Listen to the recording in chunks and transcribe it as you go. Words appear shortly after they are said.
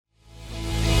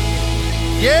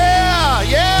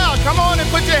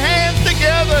Put your hands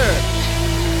together.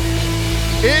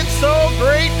 It's so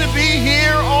great to be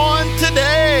here on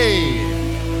today.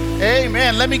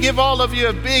 Amen. Let me give all of you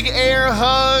a big air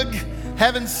hug.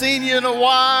 Haven't seen you in a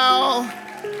while.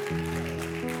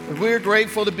 We're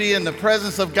grateful to be in the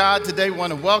presence of God today. We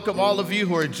want to welcome all of you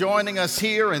who are joining us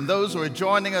here and those who are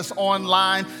joining us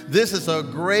online. This is a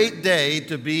great day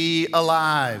to be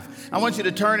alive. I want you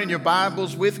to turn in your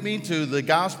Bibles with me to the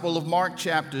Gospel of Mark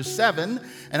chapter 7,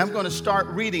 and I'm going to start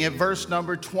reading at verse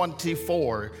number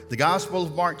 24. The Gospel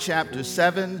of Mark chapter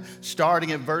 7,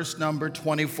 starting at verse number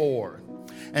 24.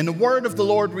 And the word of the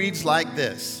Lord reads like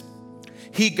this.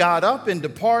 He got up and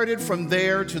departed from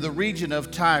there to the region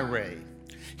of Tyre.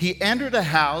 He entered a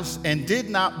house and did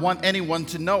not want anyone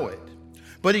to know it,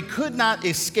 but he could not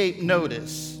escape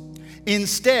notice.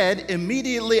 Instead,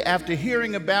 immediately after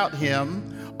hearing about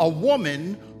him, a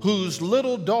woman whose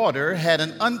little daughter had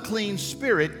an unclean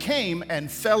spirit came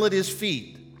and fell at his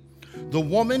feet. The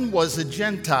woman was a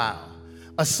Gentile,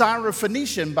 a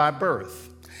Syrophoenician by birth,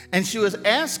 and she was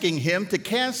asking him to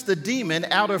cast the demon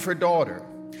out of her daughter.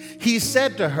 He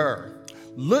said to her,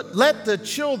 "Let the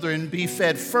children be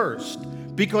fed first,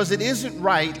 because it isn't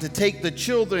right to take the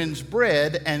children's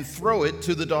bread and throw it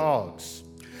to the dogs."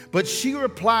 But she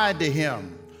replied to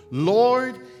him,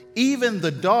 "Lord, even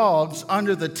the dogs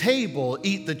under the table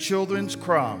eat the children's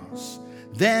crumbs."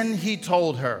 Then he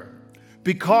told her,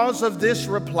 "Because of this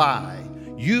reply,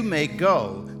 you may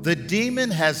go. The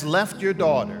demon has left your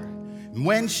daughter."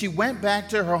 When she went back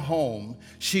to her home,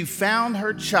 she found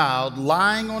her child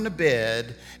lying on the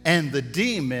bed, and the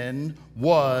demon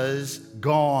was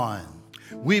gone.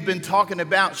 We've been talking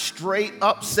about straight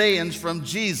up sayings from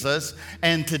Jesus,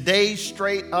 and today's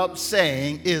straight up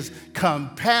saying is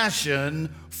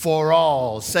compassion for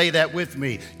all. Say that with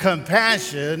me.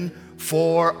 Compassion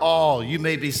for all. You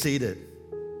may be seated.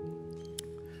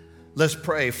 Let's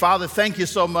pray. Father, thank you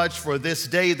so much for this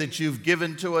day that you've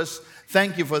given to us.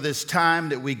 Thank you for this time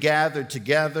that we gather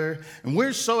together. And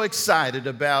we're so excited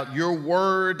about your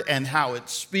word and how it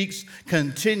speaks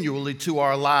continually to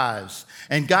our lives.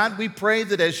 And God, we pray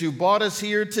that as you brought us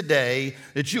here today,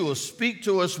 that you will speak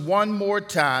to us one more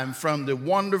time from the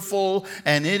wonderful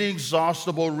and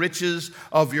inexhaustible riches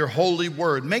of your holy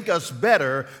word. Make us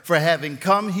better for having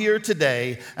come here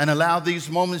today, and allow these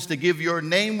moments to give your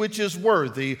name, which is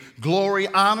worthy, glory,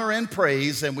 honor, and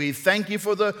praise. And we thank you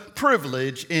for the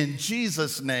privilege in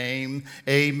Jesus' name.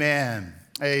 Amen.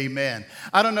 Amen.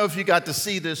 I don't know if you got to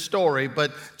see this story,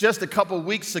 but just a couple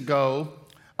weeks ago,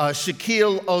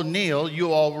 Shaquille O'Neal,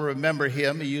 you all remember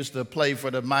him, he used to play for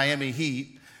the Miami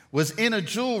Heat, was in a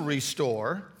jewelry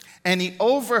store, and he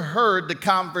overheard the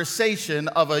conversation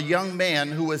of a young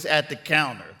man who was at the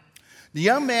counter. The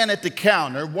young man at the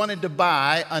counter wanted to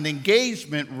buy an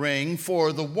engagement ring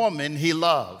for the woman he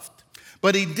loved,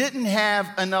 but he didn't have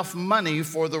enough money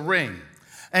for the ring.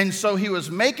 And so he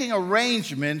was making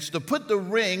arrangements to put the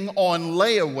ring on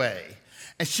layaway.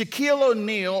 And Shaquille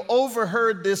O'Neal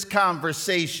overheard this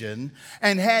conversation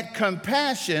and had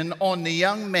compassion on the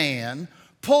young man,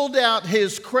 pulled out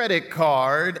his credit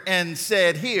card and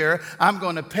said, "Here, I'm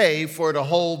going to pay for the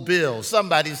whole bill."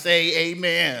 Somebody say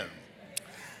amen.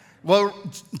 Well,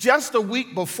 just a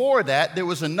week before that, there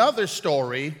was another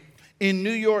story in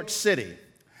New York City.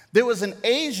 There was an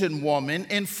Asian woman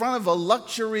in front of a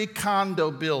luxury condo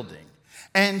building,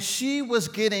 and she was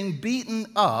getting beaten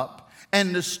up.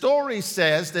 And the story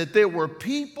says that there were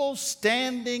people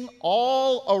standing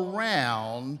all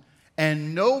around,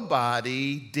 and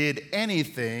nobody did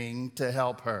anything to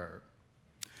help her.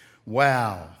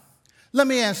 Wow. Let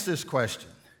me ask this question.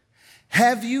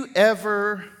 Have you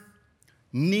ever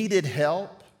needed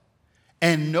help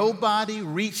and nobody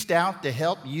reached out to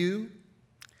help you?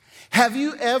 Have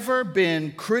you ever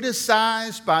been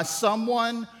criticized by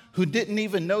someone who didn't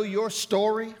even know your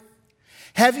story?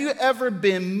 Have you ever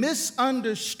been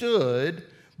misunderstood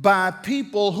by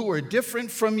people who are different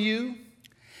from you?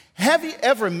 Have you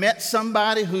ever met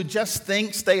somebody who just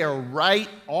thinks they are right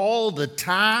all the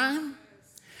time?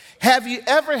 Have you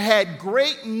ever had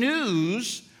great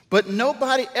news, but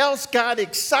nobody else got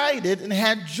excited and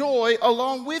had joy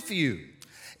along with you?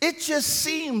 It just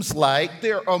seems like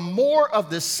there are more of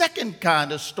the second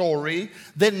kind of story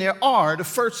than there are the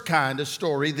first kind of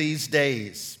story these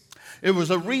days. It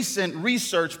was a recent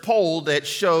research poll that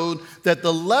showed that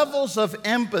the levels of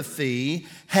empathy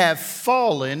have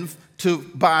fallen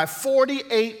by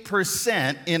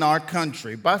 48% in our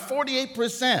country, by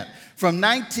 48% from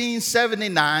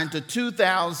 1979 to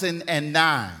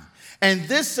 2009. And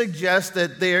this suggests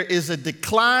that there is a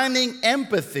declining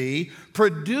empathy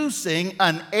producing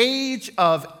an age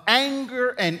of anger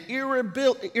and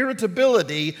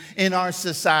irritability in our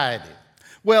society.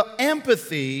 Well,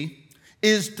 empathy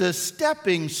is the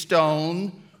stepping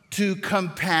stone to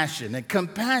compassion, and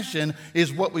compassion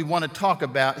is what we want to talk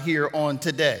about here on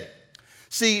today.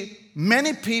 See,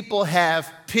 many people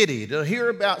have pity. They'll hear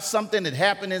about something that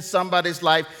happened in somebody's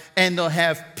life and they'll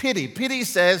have pity. Pity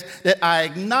says that I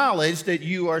acknowledge that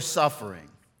you are suffering.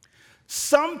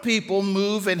 Some people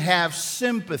move and have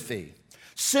sympathy.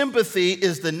 Sympathy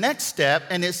is the next step,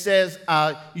 and it says,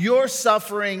 you're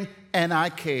suffering and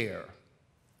I care.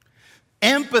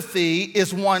 Empathy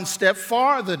is one step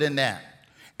farther than that.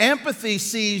 Empathy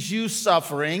sees you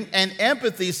suffering, and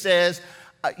empathy says,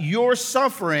 you're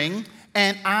suffering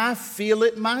and I feel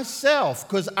it myself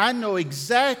because I know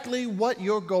exactly what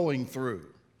you're going through.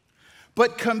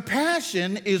 But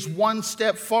compassion is one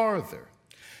step farther.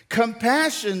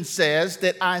 Compassion says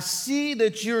that I see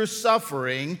that you're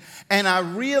suffering and I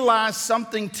realize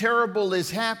something terrible is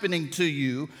happening to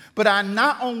you, but I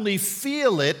not only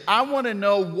feel it, I want to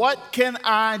know what can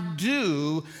I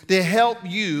do to help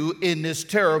you in this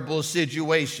terrible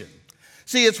situation.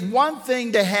 See, it's one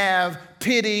thing to have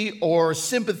pity or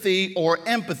sympathy or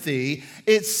empathy.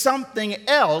 It's something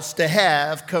else to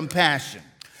have compassion.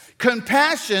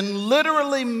 Compassion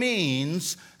literally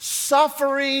means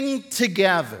suffering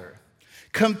together.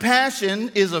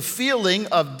 Compassion is a feeling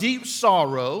of deep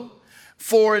sorrow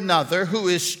for another who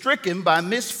is stricken by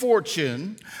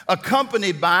misfortune,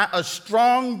 accompanied by a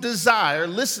strong desire,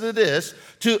 listen to this,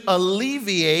 to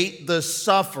alleviate the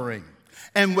suffering.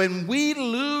 And when we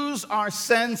lose our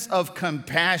sense of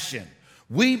compassion,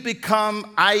 we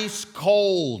become ice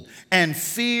cold, and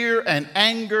fear and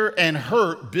anger and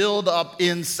hurt build up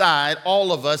inside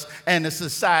all of us and the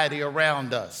society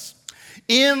around us.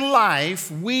 In life,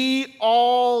 we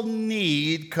all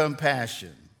need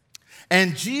compassion.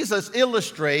 And Jesus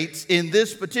illustrates in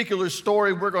this particular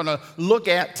story we're going to look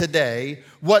at today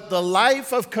what the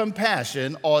life of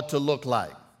compassion ought to look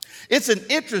like. It's an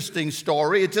interesting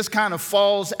story. It just kind of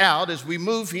falls out as we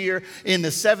move here in the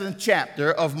 7th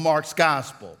chapter of Mark's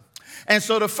gospel. And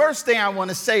so the first thing I want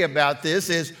to say about this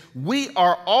is we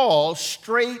are all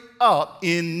straight up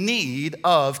in need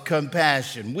of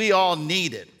compassion. We all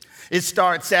need it. It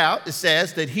starts out, it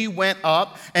says that he went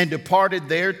up and departed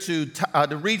there to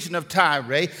the region of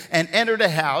Tyre and entered a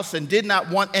house and did not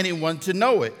want anyone to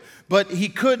know it. But he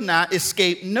could not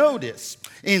escape notice.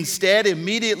 Instead,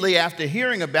 immediately after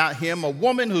hearing about him, a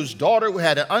woman whose daughter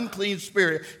had an unclean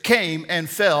spirit came and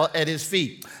fell at his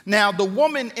feet. Now, the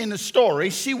woman in the story,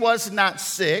 she was not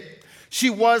sick. She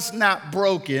was not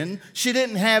broken. She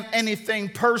didn't have anything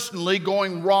personally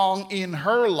going wrong in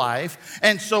her life.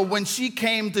 And so when she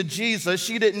came to Jesus,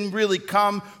 she didn't really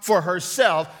come for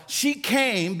herself. She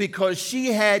came because she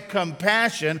had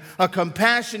compassion, a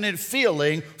compassionate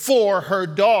feeling for her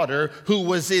daughter who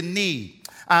was in need.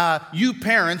 You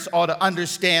parents ought to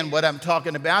understand what I'm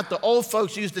talking about. The old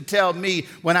folks used to tell me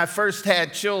when I first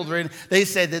had children, they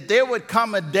said that there would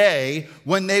come a day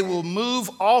when they will move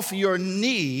off your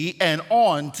knee and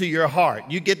on to your heart.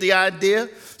 You get the idea?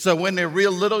 So when they're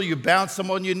real little, you bounce them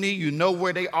on your knee, you know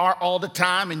where they are all the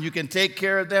time and you can take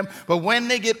care of them. But when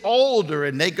they get older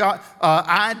and they got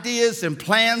ideas and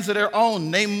plans of their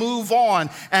own, they move on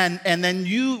and then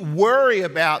you worry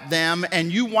about them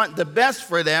and you want the best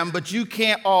for them, but you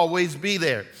can't always be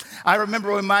there. I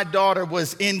remember when my daughter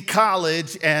was in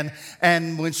college and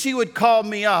when she would call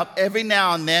me up every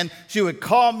now and then, she would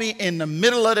call me in the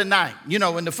middle of the night. You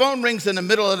know, when the phone rings in the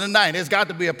middle of the night, there's got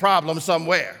to be a problem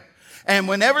somewhere. And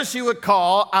whenever she would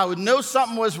call, I would know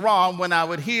something was wrong when I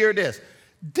would hear this.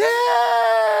 Dad!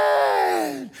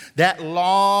 That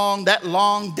long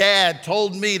dad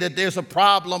told me that there's a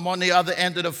problem on the other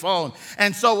end of the phone.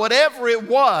 And so whatever it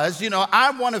was, you know,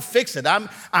 I want to fix it. I'm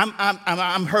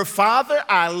her father.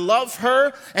 I love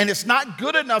her. And it's not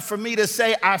good enough for me to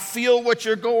say, I feel what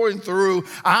you're going through.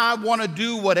 I want to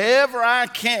do whatever I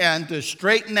can to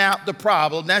straighten out the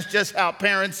problem. That's just how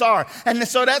parents are. And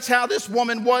so that's how this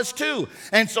woman was too.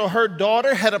 And so her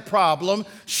daughter had a problem.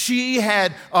 She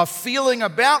had a feeling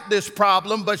about this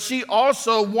problem, but she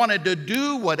also wanted to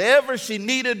do whatever she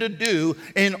needed to do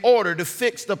in order to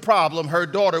fix the problem her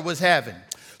daughter was having.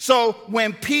 So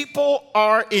when people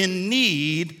are in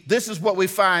need, this is what we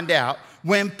find out.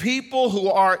 When people who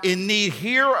are in need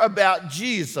hear about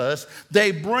Jesus,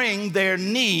 they bring their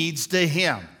needs to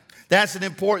him. That's an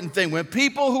important thing. When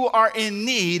people who are in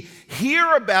need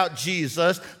hear about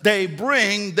Jesus, they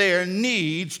bring their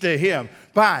needs to him.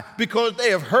 Why? Because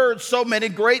they have heard so many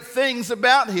great things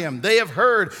about him. They have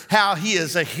heard how he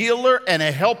is a healer and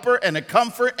a helper and a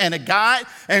comfort and a guide.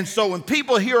 And so when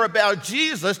people hear about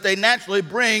Jesus, they naturally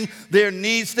bring their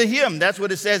needs to him. That's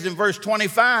what it says in verse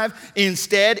 25.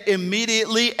 Instead,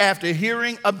 immediately after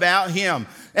hearing about him.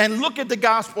 And look at the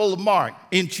Gospel of Mark.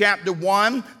 In chapter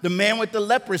 1, the man with the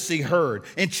leprosy heard.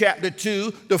 In chapter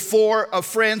 2, the 4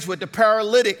 friends with the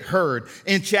paralytic heard.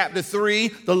 In chapter 3,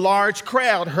 the large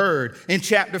crowd heard. In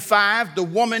chapter 5, the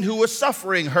woman who was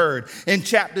suffering heard. In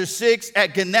chapter 6,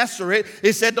 at Gennesaret,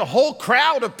 it said the whole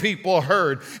crowd of people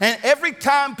heard. And every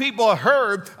time people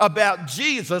heard about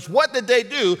Jesus, what did they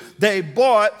do? They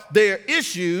brought their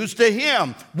issues to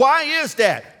him. Why is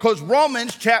that? Because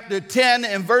Romans chapter 10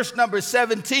 and verse number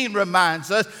 17 reminds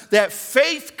us that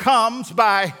faith comes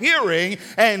by hearing,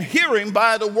 and hearing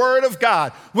by the word of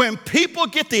God. When people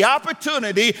get the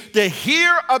opportunity to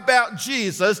hear about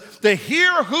Jesus, to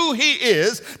hear who he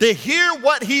is, to hear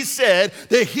what he said,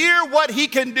 to hear what he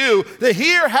can do, to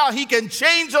hear how he can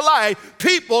change a life,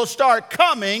 people start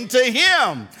coming to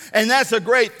him. And that's a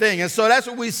great thing. And so that's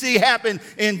what we see happen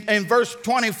in verse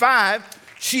 25.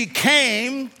 She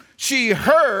came, she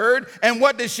heard, and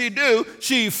what did she do?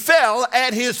 She fell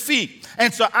at his feet.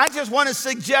 And so I just want to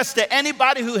suggest to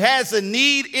anybody who has a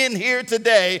need in here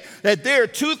today that there are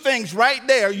two things right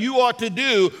there you ought to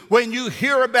do when you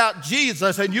hear about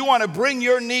Jesus and you want to bring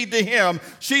your need to him.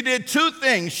 She did two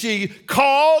things. She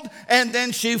called and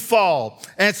then she fall.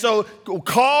 And so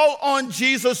call on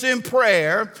Jesus in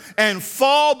prayer and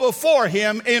fall before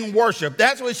him in worship.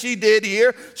 That's what she did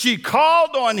here. She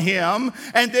called on him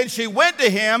and then she went to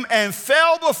him and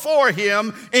fell before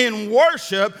him in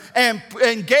worship and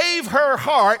gave her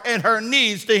heart and her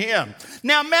needs to him.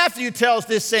 Now, Matthew tells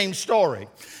this same story.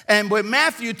 And when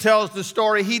Matthew tells the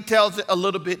story, he tells it a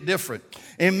little bit different.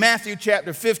 In Matthew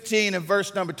chapter 15 and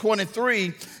verse number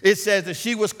 23, it says that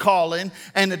she was calling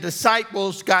and the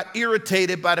disciples got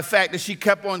irritated by the fact that she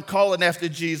kept on calling after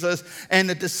Jesus. And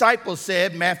the disciples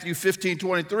said, Matthew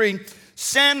 15:23,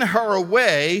 send her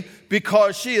away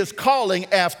because she is calling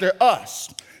after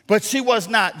us. But she was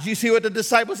not. You see what the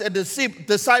disciples said? The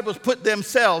disciples put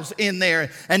themselves in there,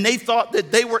 and they thought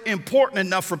that they were important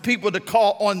enough for people to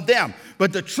call on them.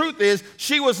 But the truth is,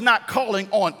 she was not calling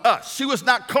on us. She was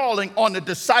not calling on the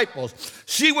disciples.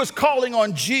 She was calling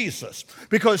on Jesus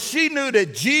because she knew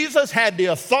that Jesus had the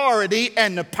authority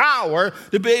and the power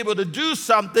to be able to do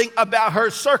something about her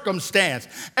circumstance.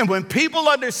 And when people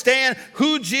understand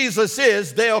who Jesus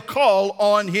is, they'll call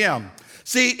on him.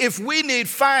 See, if we need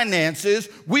finances,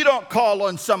 we don't call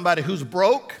on somebody who's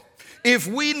broke. If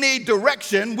we need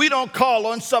direction, we don't call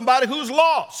on somebody who's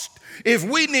lost. If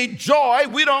we need joy,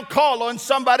 we don't call on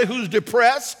somebody who's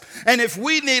depressed. And if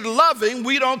we need loving,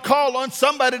 we don't call on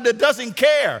somebody that doesn't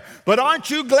care. But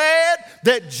aren't you glad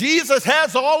that Jesus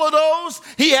has all of those?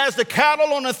 He has the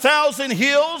cattle on 1,000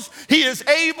 hills. He is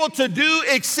able to do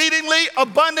exceedingly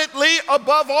abundantly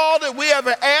above all that we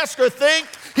ever ask or think.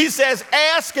 He says,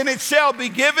 ask and it shall be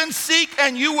given, seek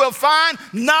and you will find,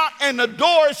 knock and the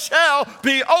door shall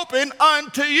be open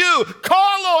unto you.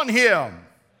 Call on him.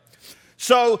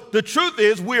 So the truth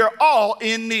is we are all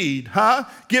in need, huh?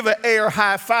 Give an air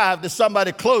high five to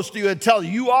somebody close to you and tell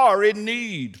you are in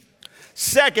need.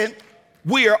 Second,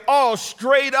 we are all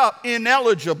straight up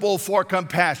ineligible for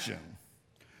compassion.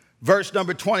 Verse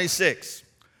number 26.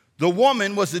 The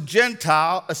woman was a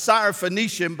Gentile, a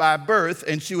Syrophoenician by birth,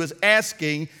 and she was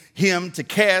asking him to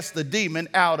cast the demon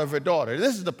out of her daughter.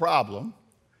 This is the problem.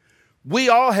 We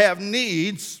all have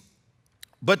needs,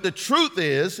 but the truth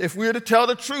is, if we were to tell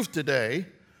the truth today,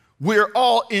 we're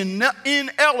all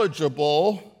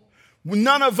ineligible.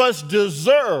 None of us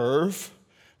deserve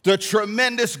the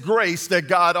tremendous grace that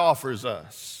God offers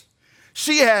us.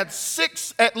 She had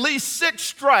at least six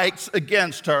strikes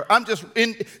against her.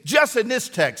 Just in this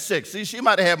text, 6. See, she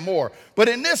might have had more. But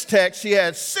in this text, she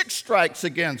had 6 strikes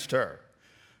against her.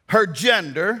 Her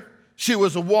gender, she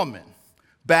was a woman.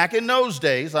 Back in those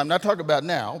days, I'm not talking about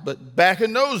now, but back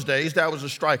in those days, that was a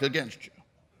strike against you.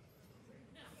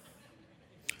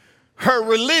 Her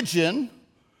religion,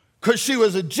 because she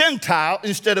was a Gentile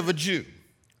instead of a Jew.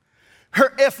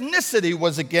 Her ethnicity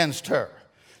was against her.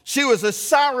 She was a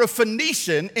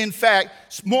Syrophoenician. In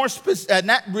fact, more specific, and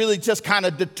that really just kind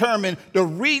of determined the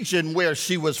region where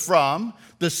she was from,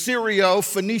 the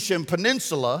Syro-Phoenician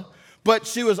Peninsula. But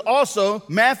she was also,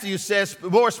 Matthew says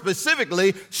more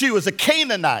specifically, she was a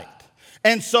Canaanite.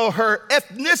 And so her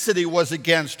ethnicity was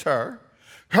against her.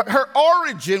 Her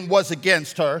origin was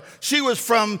against her. She was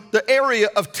from the area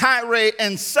of Tyre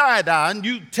and Sidon.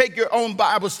 You take your own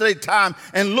Bible study time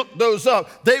and look those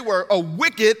up. They were a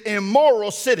wicked,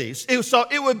 immoral cities. So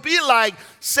it would be like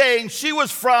saying she was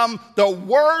from the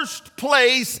worst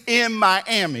place in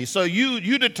Miami. So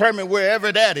you determine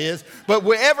wherever that is. But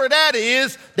wherever that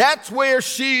is, that's where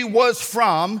she was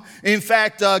from. In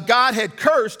fact, God had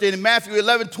cursed in Matthew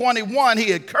 11:21.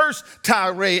 He had cursed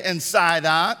Tyre and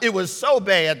Sidon. It was so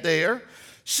bad there.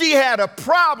 She had a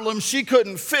problem she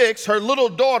couldn't fix. Her little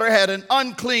daughter had an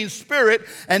unclean spirit,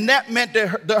 and that meant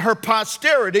that her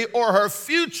posterity or her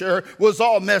future was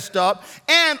all messed up.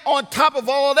 And on top of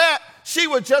all of that, she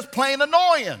was just plain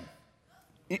annoying.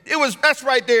 That's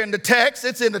right there in the text.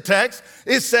 It's in the text.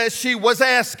 It says she was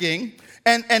asking,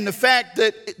 and the fact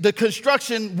that the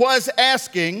construction was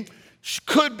asking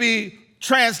could be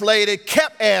translated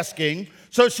kept asking.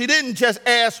 So she didn't just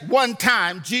ask one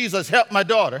time, Jesus, help my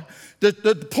daughter.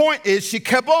 The point is she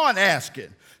kept on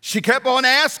asking. She kept on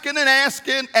asking and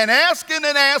asking and asking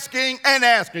and asking and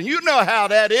asking. You know how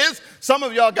that is. Some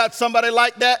of y'all got somebody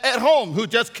like that at home who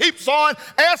just keeps on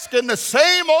asking the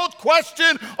same old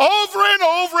question over and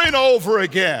over and over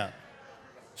again.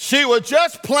 She was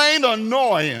just plain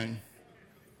annoying.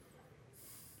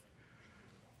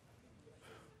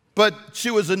 But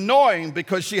she was annoying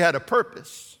because she had a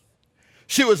purpose.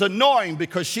 She was annoying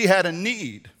because she had a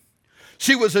need.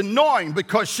 She was annoying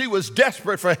because she was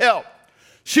desperate for help.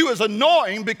 She was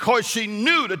annoying because she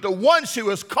knew that the one she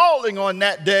was calling on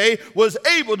that day was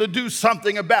able to do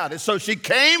something about it. So she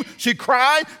came, she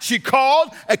cried, she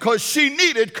called, because she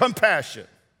needed compassion.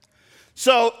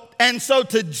 So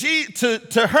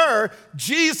to her,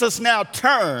 Jesus now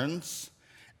turns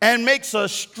and makes a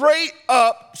straight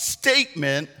up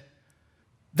statement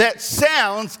that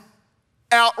sounds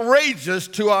outrageous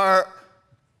to our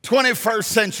 21st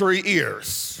century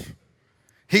ears.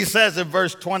 He says in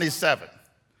verse 27,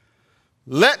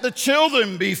 let the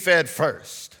children be fed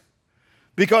first,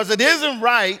 because it isn't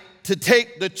right to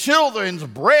take the children's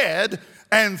bread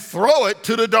and throw it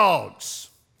to the dogs.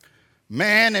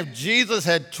 Man, if Jesus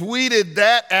had tweeted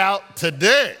that out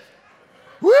today,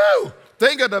 woo,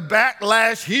 think of the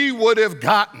backlash he would have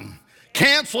gotten.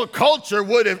 Cancel culture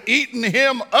would have eaten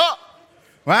him up,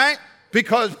 right?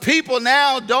 Because people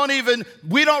now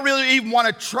we don't really even want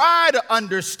to try to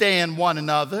understand one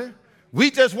another. We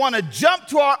just want to jump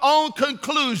to our own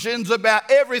conclusions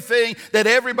about everything that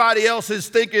everybody else is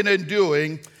thinking and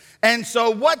doing. And so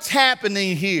what's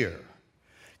happening here?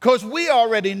 Because we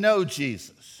already know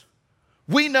Jesus.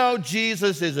 We know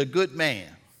Jesus is a good man.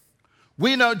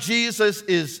 We know Jesus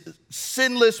is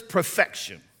sinless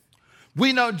perfection.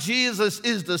 We know Jesus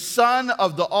is the Son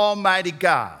of the Almighty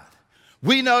God.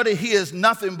 We know that he is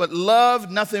nothing but love,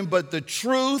 nothing but the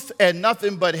truth, and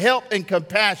nothing but help and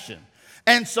compassion.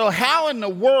 And so how in the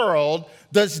world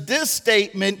does this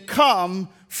statement come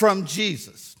from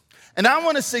Jesus? And I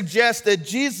want to suggest that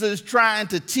Jesus is trying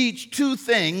to teach two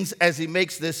things as he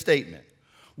makes this statement.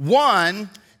 One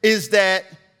is that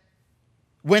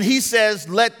when he says,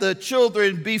 let the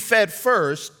children be fed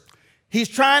first, he's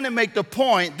trying to make the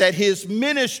point that his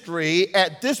ministry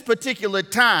at this particular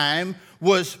time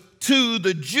was to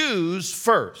the Jews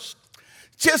first.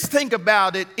 Just think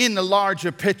about it in the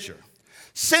larger picture.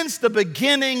 Since the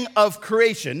beginning of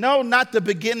creation, no, not the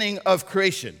beginning of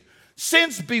creation,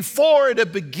 since before the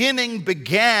beginning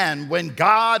began, when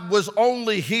God was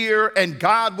only here and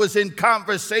God was in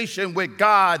conversation with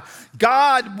God,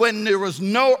 when there was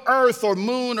no earth or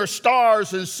moon or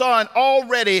stars and sun,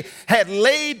 already had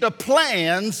laid the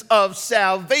plans of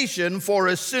salvation for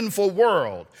a sinful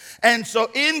world. And so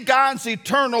in God's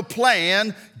eternal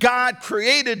plan, God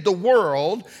created the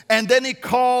world, and then he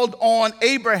called on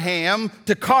Abraham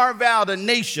to carve out a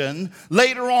nation.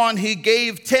 Later on, he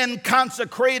gave 10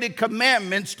 consecrated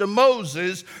commandments to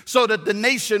Moses so that the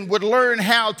nation would learn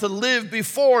how to live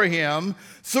before him.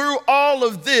 Through all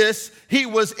of this, he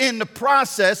was in the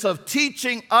process of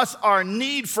teaching us our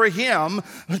need for him,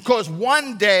 because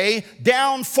one day,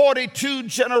 down 42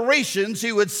 generations,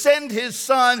 he would send his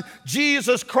son,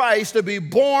 Jesus Christ, to be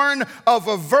born of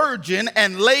a virgin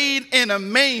and laid in a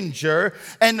manger.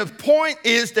 And the point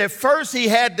is that first he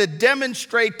had to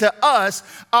demonstrate to us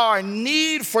our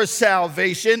need for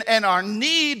salvation and our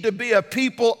need to be a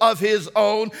people of his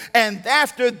own. And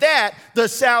after that, the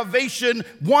salvation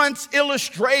once illustrated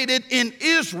demonstrated in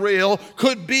Israel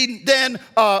could be then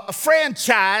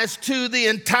franchised to the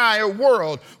entire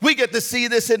world. We get to see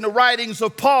this in the writings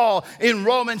of Paul in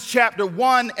Romans chapter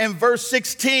 1 and verse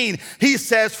 16. He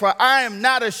says, "For I am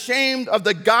not ashamed of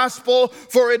the gospel,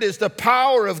 for it is the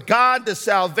power of God to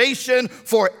salvation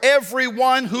for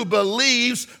everyone who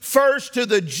believes, first to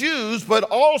the Jews, but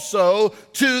also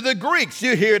to the Greeks."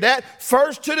 You hear that?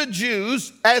 First to the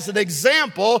Jews as an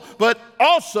example, but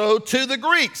also to the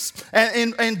Greeks.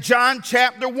 And in John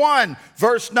chapter 1,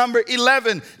 verse number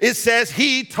 11, it says,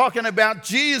 "He," talking about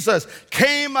Jesus,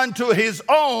 "came unto his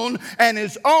own, and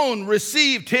his own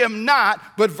received him not."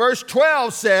 But verse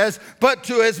 12 says, "But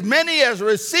to as many as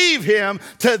receive him,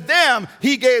 to them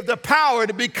he gave the power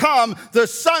to become the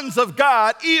sons of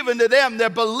God, even to them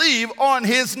that believe on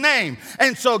his name."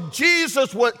 And so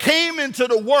Jesus came into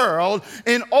the world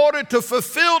in order to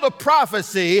fulfill the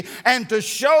prophecy and to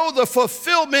show the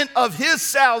fulfillment of his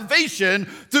salvation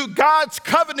through God's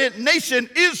covenant nation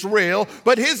Israel.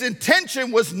 But his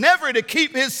intention was never to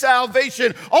keep his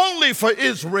salvation only for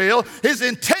Israel. His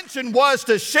intention was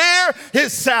to share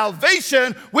his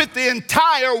salvation with the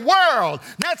entire world.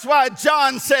 That's why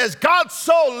John says, "God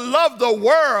so loved the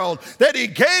world that he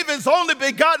gave his only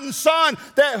begotten Son,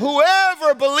 that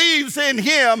whoever believes in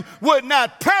him would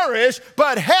not perish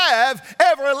but have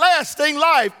everlasting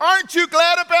life." Aren't you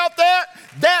glad about that?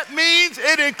 That means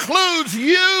it includes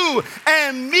you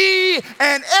and me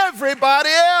and everybody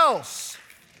else.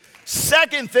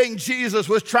 Second thing Jesus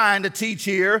was trying to teach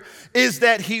here is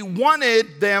that he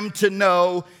wanted them to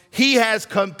know he has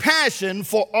compassion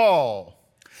for all.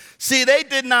 See, they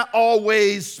did not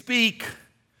always speak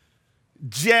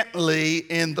gently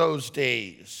in those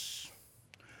days.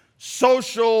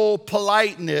 Social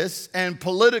politeness and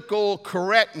political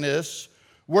correctness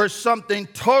were something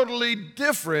totally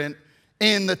different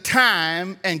in the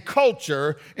time and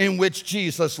culture in which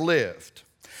Jesus lived.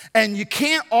 And you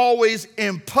can't always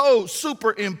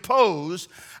superimpose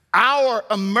our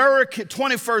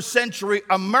 21st century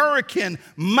American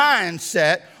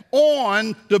mindset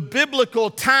on the biblical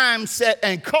time set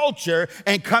and culture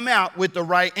and come out with the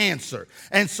right answer.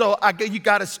 And so you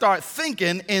got to start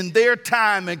thinking in their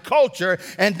time and culture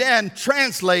and then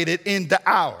translate it into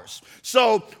ours.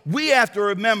 So we have to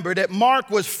remember that Mark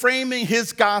was framing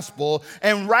his gospel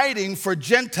and writing for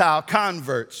Gentile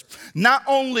converts. Not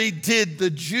only did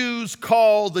the Jews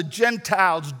call the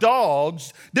Gentiles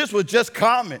dogs, this was just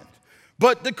common,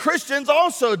 but the Christians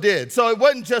also did. So it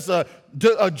wasn't just a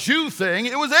Jew thing,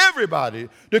 it was everybody.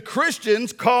 The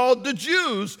Christians called the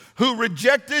Jews who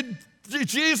rejected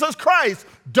Jesus Christ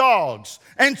dogs.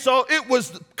 And so it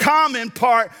was a common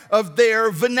part of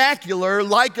their vernacular,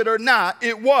 like it or not,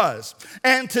 it was.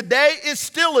 And today it's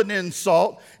still an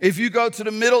insult. If you go to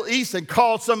the Middle East and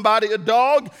call somebody a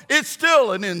dog, it's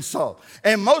still an insult.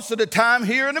 And most of the time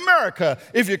here in America,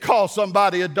 if you call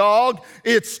somebody a dog,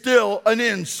 it's still an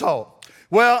insult.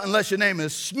 Well, unless your name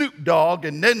is Snoop Dogg,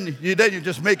 and then you're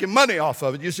just making money off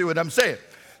of it. You see what I'm saying?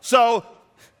 So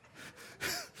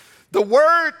the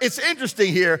word, it's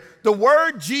interesting here, the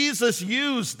word Jesus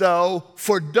used, though,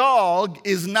 for dog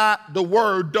is not the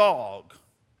word dog.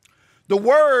 The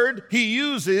word he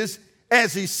uses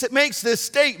as he makes this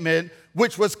statement,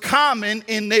 which was common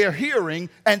in their hearing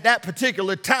at that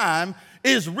particular time,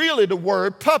 is really the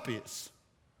word puppies.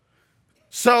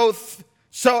 So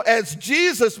as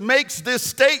Jesus makes this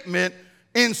statement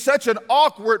in such an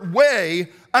awkward way,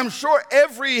 I'm sure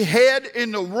every head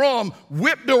in the room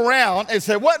whipped around and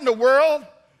said, "What in the world?"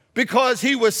 Because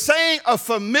he was saying a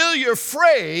familiar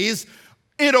phrase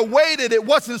in a way that it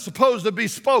wasn't supposed to be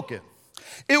spoken.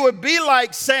 It would be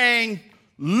like saying,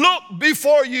 "Look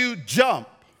before you jump,"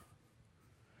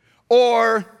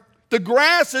 or "The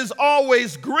grass is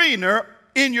always greener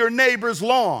in your neighbor's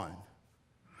lawn,"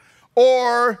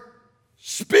 or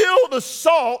 "Spill the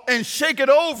salt and shake it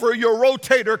over your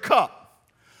rotator cuff."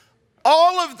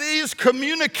 All of these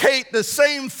communicate the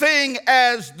same thing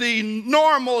as the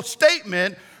normal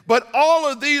statement, but all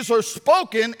of these are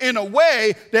spoken in a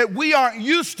way that we aren't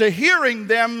used to hearing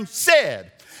them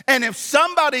said. And if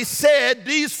somebody said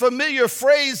these familiar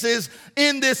phrases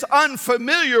in this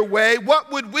unfamiliar way,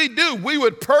 what would we do? We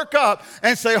would perk up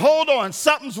and say, "Hold on,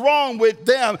 something's wrong with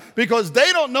them because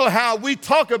they don't know how we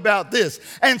talk about this."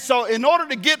 And so in order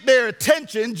to get their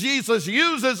attention, Jesus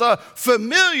uses a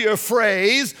familiar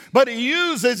phrase, but he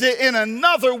uses it in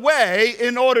another way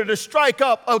in order to strike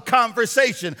up a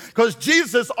conversation, because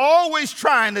Jesus is always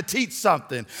trying to teach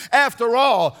something. After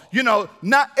all,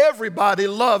 not everybody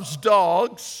loves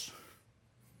dogs.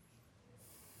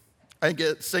 I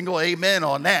get a single amen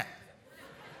on that.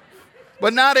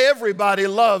 But not everybody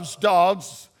loves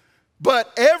dogs.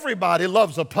 But everybody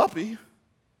loves a puppy.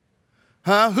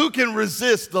 Who can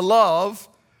resist the love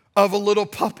of a little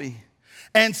puppy?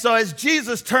 And so as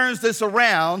Jesus turns this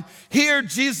around, here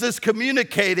Jesus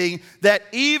communicating that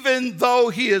even though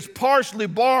he is partially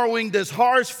borrowing this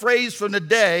harsh phrase from the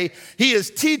day, he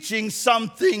is teaching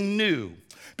something new,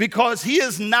 because he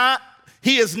is not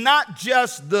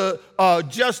just the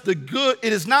good.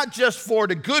 It is not just for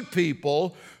the good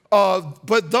people,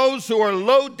 but those who are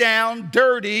low down,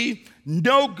 dirty,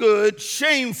 no good,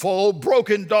 shameful,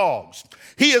 broken dogs.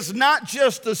 He is not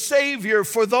just the Savior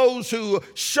for those who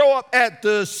show up at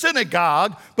the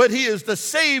synagogue, but he is the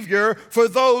Savior for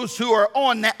those who are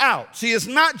on the outs. He is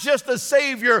not just the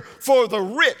Savior for the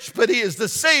rich, but he is the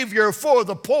Savior for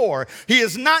the poor. He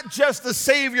is not just the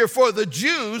Savior for the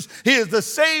Jews, he is the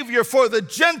Savior for the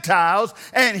Gentiles,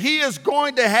 and he is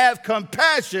going to have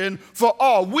compassion for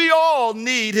all. We all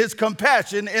need his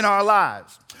compassion in our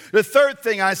lives. The third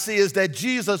thing I see is that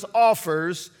Jesus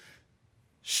offers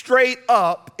straight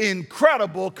up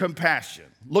incredible compassion.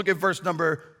 Look at verse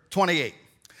number 28.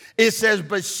 It says,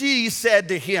 but she said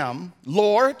to him,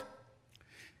 Lord,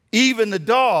 even the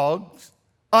dogs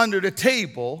under the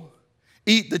table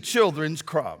eat the children's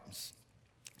crumbs.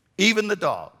 Even the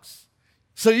dogs.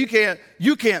 So you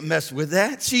can't mess with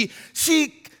that.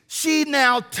 She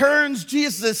now turns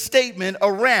Jesus' statement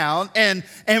around and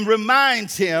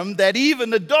reminds him that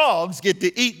even the dogs get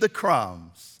to eat the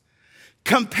crumbs.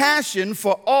 Compassion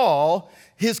for all,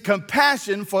 his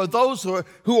compassion for those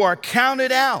who are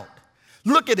counted out.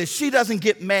 Look at it. She doesn't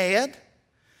get mad.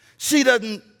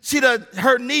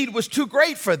 Her need was too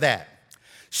great for that.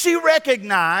 She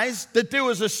recognized that there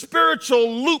was a spiritual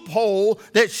loophole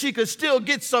that she could still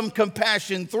get some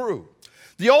compassion through.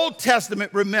 The Old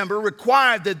Testament, remember,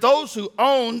 required that those who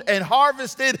owned and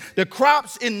harvested the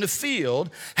crops in the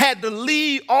field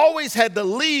always had to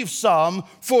leave some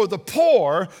for the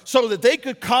poor so that they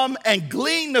could come and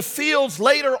glean the fields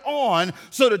later on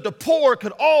so that the poor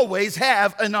could always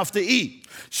have enough to eat.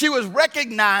 She was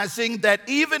recognizing that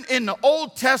even in the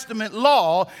Old Testament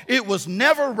law, it was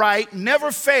never right,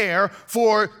 never fair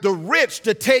for the rich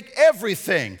to take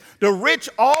everything. The rich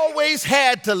always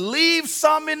had to leave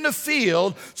some in the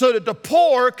field so that the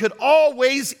poor could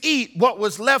always eat what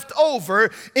was left over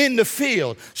in the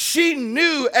field. She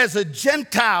knew as a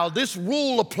Gentile this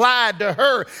rule applied to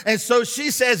her. And so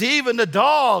she says, even the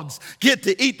dogs get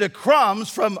to eat the crumbs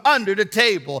from under the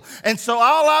table. And so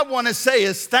all I want to say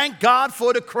is thank God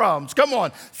for the crumbs. Come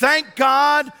on. Thank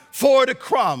God for the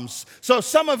crumbs. So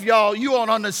some of y'all, you don't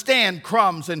understand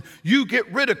crumbs, and you get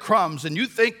rid of crumbs, and you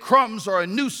think crumbs are a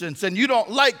nuisance, and you don't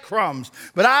like crumbs.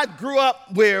 But I grew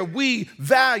up where we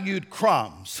valued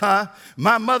crumbs.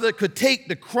 My mother could take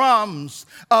the crumbs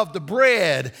of the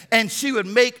bread, and she would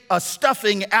make a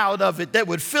stuffing out of it that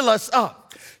would fill us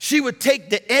up. She would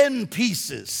take the end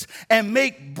pieces and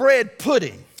make bread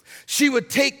pudding. She would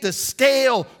take the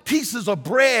stale pieces of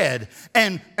bread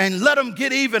and let them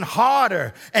get even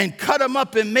harder and cut them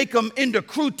up and make them into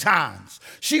croutons.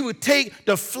 She would take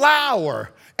the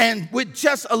flour, and with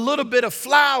just a little bit of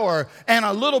flour and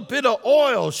a little bit of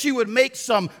oil, she would make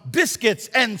some biscuits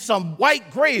and some white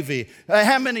gravy.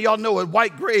 How many of y'all know what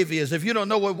white gravy is? If you don't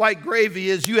know what white gravy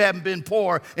is, you haven't been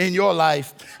poor in your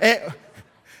life.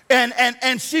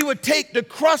 And she would take the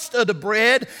crust of the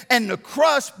bread, and the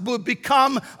crust would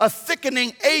become a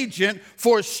thickening agent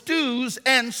for stews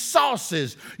and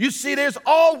sauces. You see, there's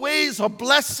always a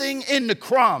blessing in the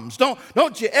crumbs.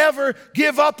 Don't you ever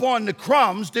give up on the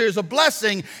crumbs. There's a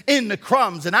blessing in the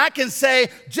crumbs. And I can say,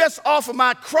 just off of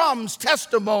my crumbs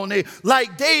testimony,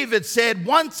 like David said,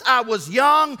 once I was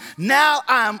young, now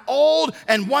I am old,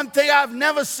 and one thing I've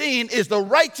never seen is the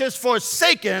righteous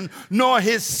forsaken, nor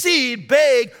his seed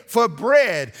beg for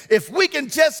bread. If we can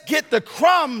just get the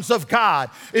crumbs of God,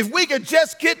 if we can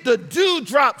just get the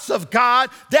dewdrops of God,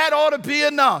 that ought to be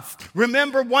enough.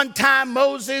 Remember one time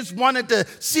Moses wanted to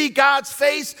see God's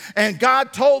face, and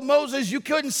God told Moses, you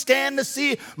couldn't stand to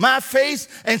see my face.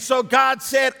 And so God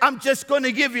said, I'm just going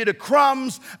to give you the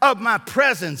crumbs of my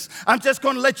presence. I'm just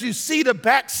going to let you see the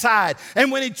backside. And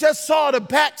when he just saw the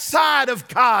backside of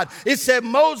God, it said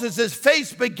Moses'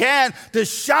 face began to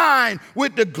shine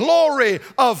with the glory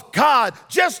of God.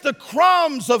 Just the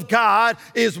crumbs of God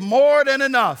is more than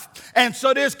enough. And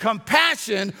so there's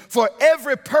compassion for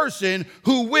every person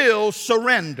who will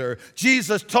surrender.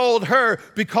 Jesus told her,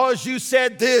 because you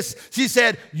said this, she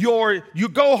said, you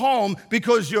go home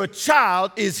because your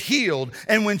child is healed.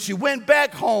 And when she went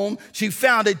back home, she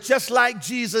found it just like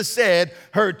Jesus said,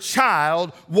 her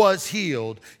child was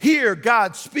healed. Here,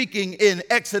 God speaking in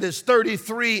Exodus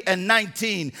 33 and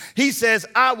 19, he says,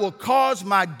 I will cause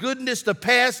my goodness to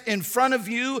pass pass in front of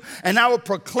you, and I will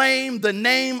proclaim the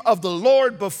name of the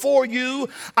Lord before you.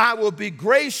 I will be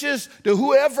gracious to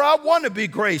whoever I want to be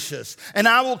gracious, and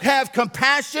I will have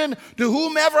compassion to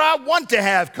whomever I want to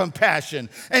have compassion.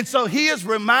 And so he is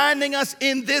reminding us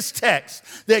in this text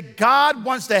that God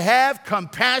wants to have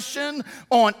compassion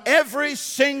on every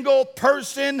single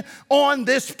person on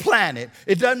this planet.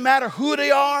 It doesn't matter who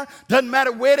they are, doesn't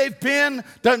matter where they've been,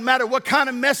 doesn't matter what kind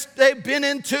of mess they've been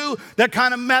into, doesn't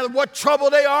kind of matter what trouble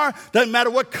they are, doesn't matter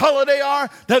what color they are,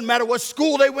 doesn't matter what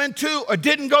school they went to or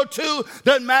didn't go to,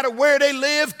 doesn't matter where they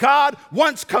live. God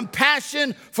wants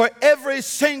compassion for every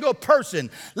single person.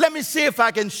 Let me see if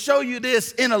I can show you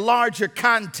this in a larger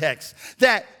context.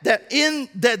 That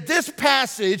this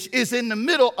passage is in the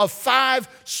middle of 5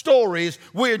 stories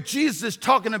where Jesus is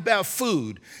talking about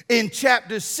food. In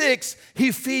chapter 6,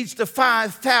 he feeds the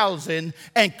 5,000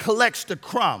 and collects the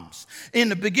crumbs. In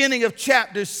the beginning of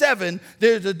chapter 7,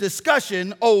 there's a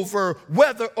discussion over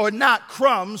whether or not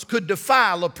crumbs could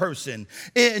defile a person.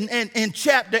 In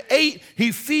chapter 8,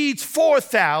 he feeds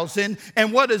 4,000,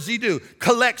 and what does he do?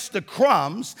 Collects the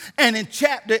crumbs. And in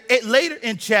chapter 8, later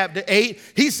in chapter 8,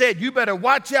 he said, you better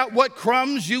watch out what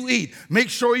crumbs you eat. Make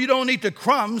sure you don't eat the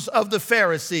crumbs of the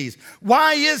Pharisees.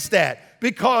 Why is that?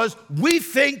 Because we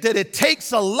think that it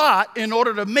takes a lot in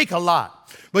order to make a lot.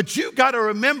 But you got to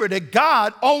remember that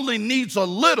God only needs a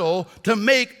little to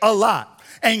make a lot.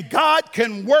 And God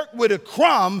can work with a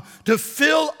crumb to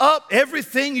fill up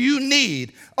everything you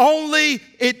need.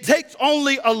 It takes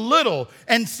only a little.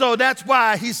 And so that's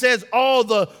why he says all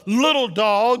the little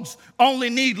dogs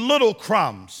only need little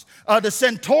crumbs. The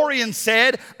centurion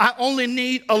said, I only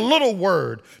need a little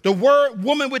word. The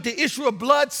woman with the issue of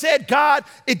blood said, God,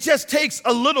 it just takes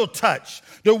a little touch.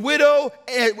 The widow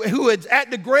who is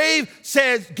at the grave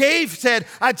said,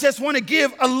 I just want to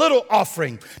give a little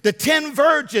offering. The 10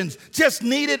 virgins just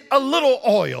needed a little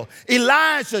oil.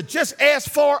 Elijah just asked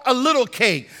for a little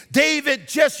cake. David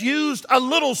just used a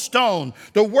little stone.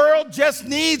 The world just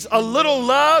needs a little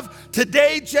love.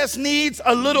 Today just needs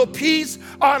a little peace.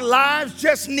 Our lives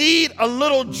just need a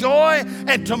little joy.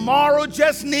 And tomorrow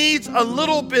just needs a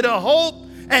little bit of hope.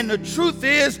 And the truth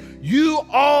is, you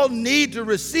all need to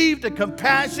receive the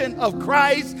compassion of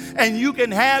Christ, and you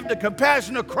can have the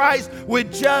compassion of Christ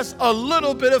with just a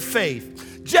little bit of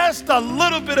faith. Just a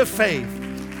little bit of faith.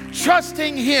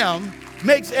 Trusting him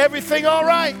makes everything all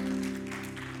right.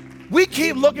 We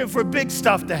keep looking for big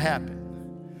stuff to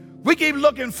happen. We keep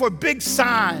looking for big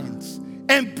signs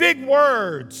and big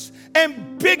words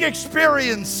and big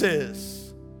experiences.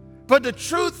 But the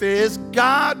truth is,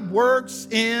 God works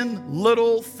in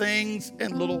little things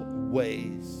and little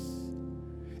ways.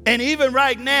 And even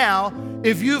right now,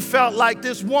 if you felt like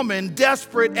this woman,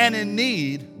 desperate and in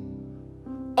need,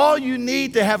 all you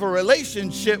need to have a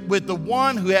relationship with the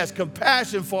one who has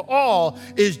compassion for all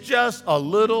is just a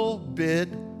little bit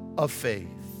of faith.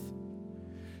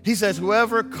 He says,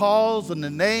 whoever calls on the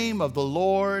name of the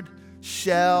Lord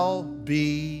shall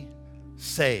be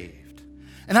saved.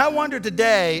 And I wonder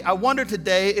today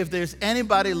if there's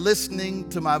anybody listening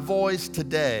to my voice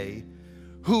today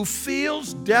who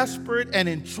feels desperate and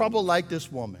in trouble like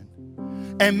this woman.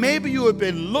 And maybe you have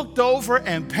been looked over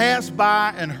and passed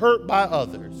by and hurt by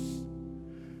others.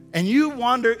 And you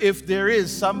wonder if there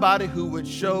is somebody who would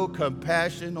show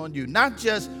compassion on you. Not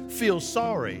just feel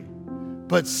sorry,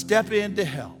 but step in to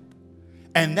help.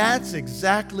 And that's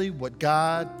exactly what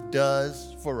God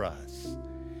does for us.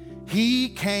 He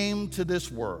came to this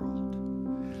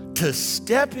world to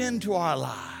step into our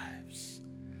lives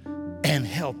and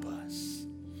help us.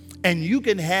 And you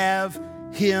can have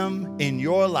him in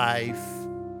your life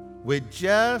with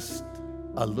just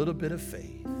a little bit of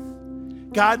faith.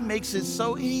 God makes it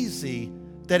so easy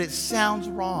that it sounds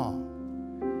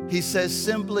wrong. He says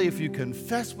simply, if you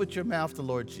confess with your mouth the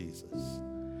Lord Jesus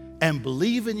and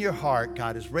believe in your heart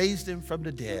God has raised him from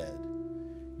the dead,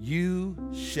 you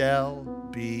shall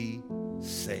be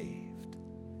saved.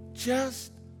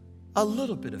 Just a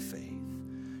little bit of faith.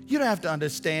 You don't have to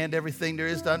understand everything there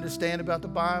is to understand about the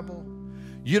Bible.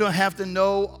 You don't have to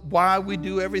know why we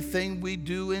do everything we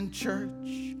do in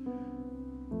church.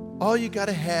 All you got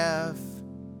to have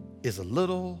is a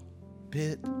little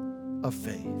bit of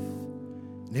faith.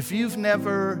 And if you've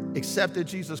never accepted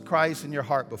Jesus Christ in your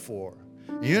heart before,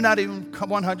 and you're not even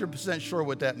 100% sure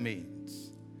what that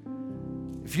means,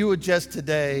 if you would just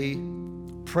today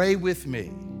pray with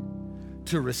me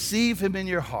to receive him in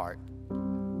your heart,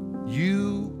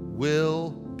 you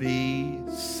will be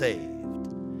saved.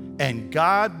 And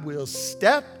God will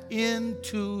step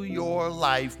into your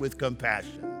life with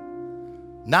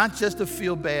compassion, not just to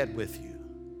feel bad with you,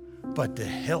 but to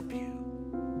help you.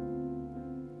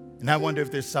 And I wonder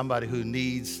if there's somebody who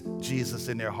needs Jesus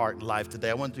in their heart and life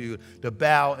today. I want you to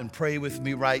bow and pray with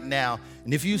me right now.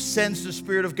 And if you sense the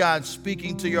Spirit of God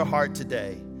speaking to your heart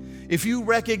today, if you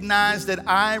recognize that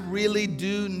I really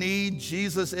do need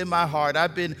Jesus in my heart,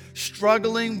 I've been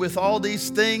struggling with all these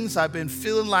things. I've been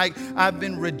feeling like I've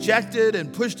been rejected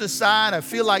and pushed aside. I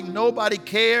feel like nobody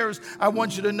cares. I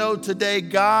want you to know today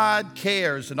God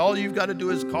cares, and all you've got to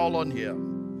do is call on Him.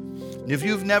 If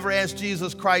you've never asked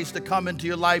Jesus Christ to come into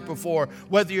your life before,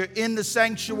 whether you're in the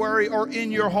sanctuary or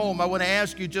in your home, I want to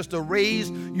ask you just to raise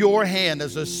your hand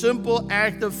as a simple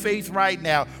act of faith right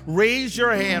now. Raise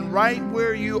your hand right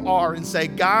where you are and say,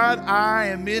 God, I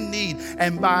am in need.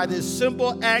 And by this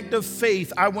simple act of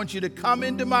faith, I want you to come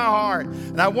into my heart,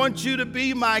 and I want you to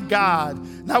be my God.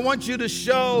 And I want you to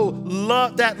show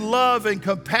that love and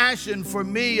compassion for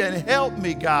me, and help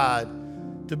me,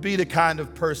 God, to be the kind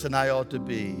of person I ought to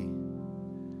be.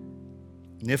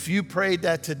 And if you prayed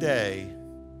that today,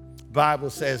 the Bible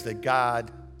says that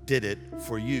God did it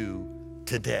for you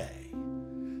today.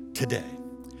 Today.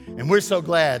 And we're so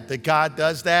glad that God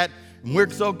does that. And we're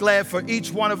so glad for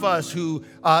each one of us who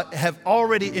have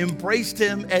already embraced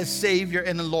Him as Savior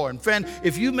and the Lord. And friend,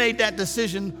 if you made that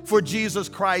decision for Jesus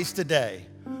Christ today,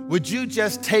 would you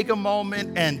just take a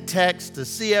moment and text to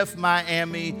CF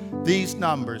Miami these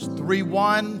numbers,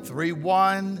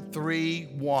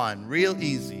 313131. Real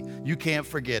easy. You can't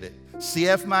forget it.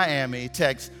 CF Miami,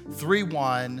 text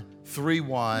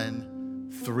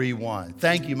 313131.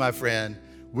 Thank you, my friend.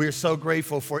 We're so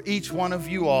grateful for each one of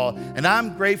you all, and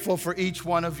I'm grateful for each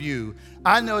one of you.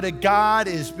 I know that God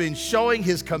has been showing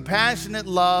His compassionate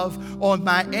love on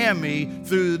Miami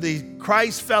through the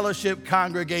Christ Fellowship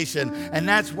congregation, and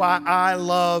that's why I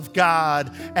love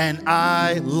God and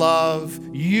I love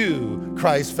you,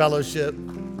 Christ Fellowship